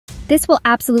This will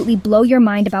absolutely blow your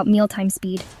mind about mealtime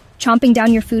speed. Chomping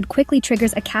down your food quickly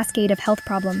triggers a cascade of health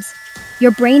problems.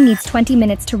 Your brain needs 20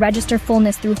 minutes to register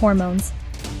fullness through hormones.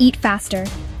 Eat faster,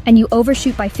 and you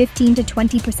overshoot by 15 to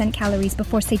 20% calories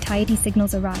before satiety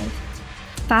signals arrive.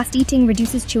 Fast eating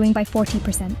reduces chewing by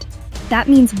 40%. That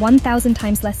means 1,000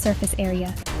 times less surface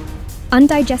area.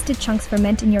 Undigested chunks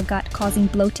ferment in your gut, causing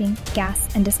bloating,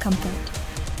 gas, and discomfort.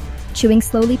 Chewing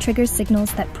slowly triggers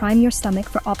signals that prime your stomach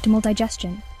for optimal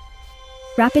digestion.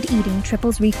 Rapid eating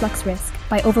triples reflux risk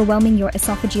by overwhelming your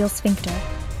esophageal sphincter.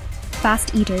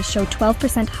 Fast eaters show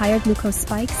 12% higher glucose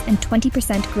spikes and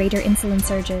 20% greater insulin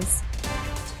surges.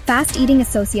 Fast eating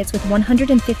associates with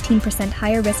 115%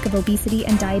 higher risk of obesity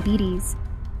and diabetes.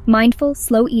 Mindful,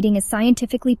 slow eating is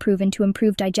scientifically proven to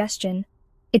improve digestion.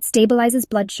 It stabilizes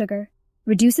blood sugar,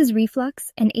 reduces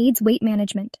reflux, and aids weight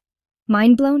management.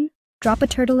 Mind blown? Drop a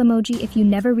turtle emoji if you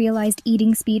never realized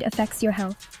eating speed affects your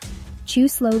health. Chew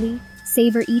slowly,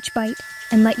 savor each bite,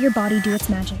 and let your body do its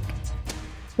magic.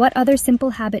 What other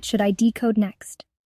simple habit should I decode next?